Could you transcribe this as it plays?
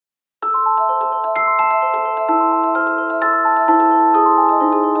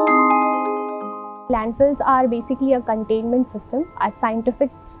Landfills are basically a containment system, are scientific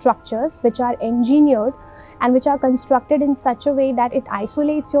structures which are engineered and which are constructed in such a way that it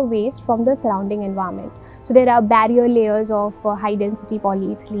isolates your waste from the surrounding environment. So there are barrier layers of high density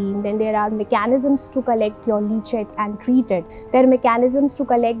polyethylene, then there are mechanisms to collect your leachate and treat it. There are mechanisms to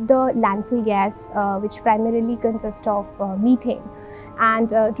collect the landfill gas which primarily consists of methane, and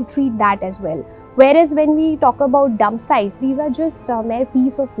to treat that as well. Whereas when we talk about dump sites, these are just a mere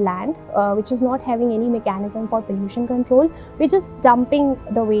piece of land which is not having any mechanism for pollution control. We're just dumping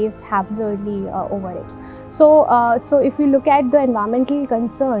the waste haphazardly over it. So if you look at the environmental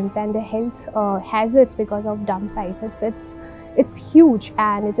concerns and the health hazards because of dump sites, it's huge,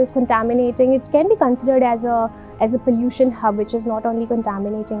 and it is contaminating. It can be considered as a pollution hub, which is not only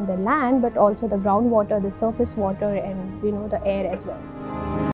contaminating the land but also the groundwater, the surface water, and the air as well.